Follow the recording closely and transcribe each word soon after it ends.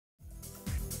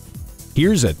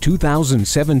Here's a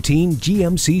 2017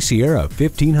 GMC Sierra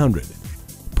 1500.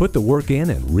 Put the work in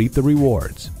and reap the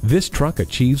rewards. This truck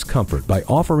achieves comfort by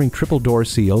offering triple door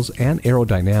seals and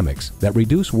aerodynamics that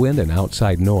reduce wind and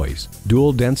outside noise,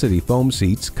 dual density foam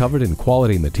seats covered in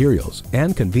quality materials,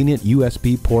 and convenient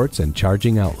USB ports and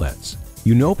charging outlets.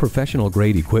 You know professional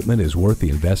grade equipment is worth the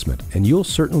investment, and you'll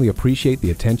certainly appreciate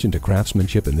the attention to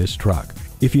craftsmanship in this truck.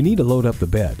 If you need to load up the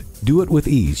bed, do it with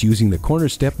ease using the corner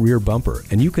step rear bumper,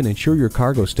 and you can ensure your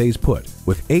cargo stays put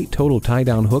with 8 total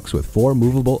tie-down hooks with 4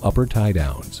 movable upper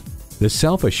tie-downs. The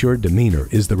self-assured demeanor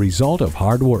is the result of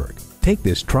hard work. Take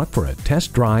this truck for a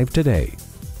test drive today.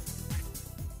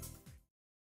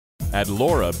 At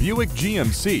Laura Buick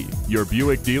GMC, your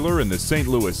Buick dealer in the St.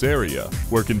 Louis area.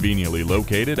 We're conveniently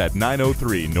located at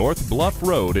 903 North Bluff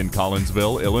Road in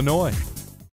Collinsville, Illinois.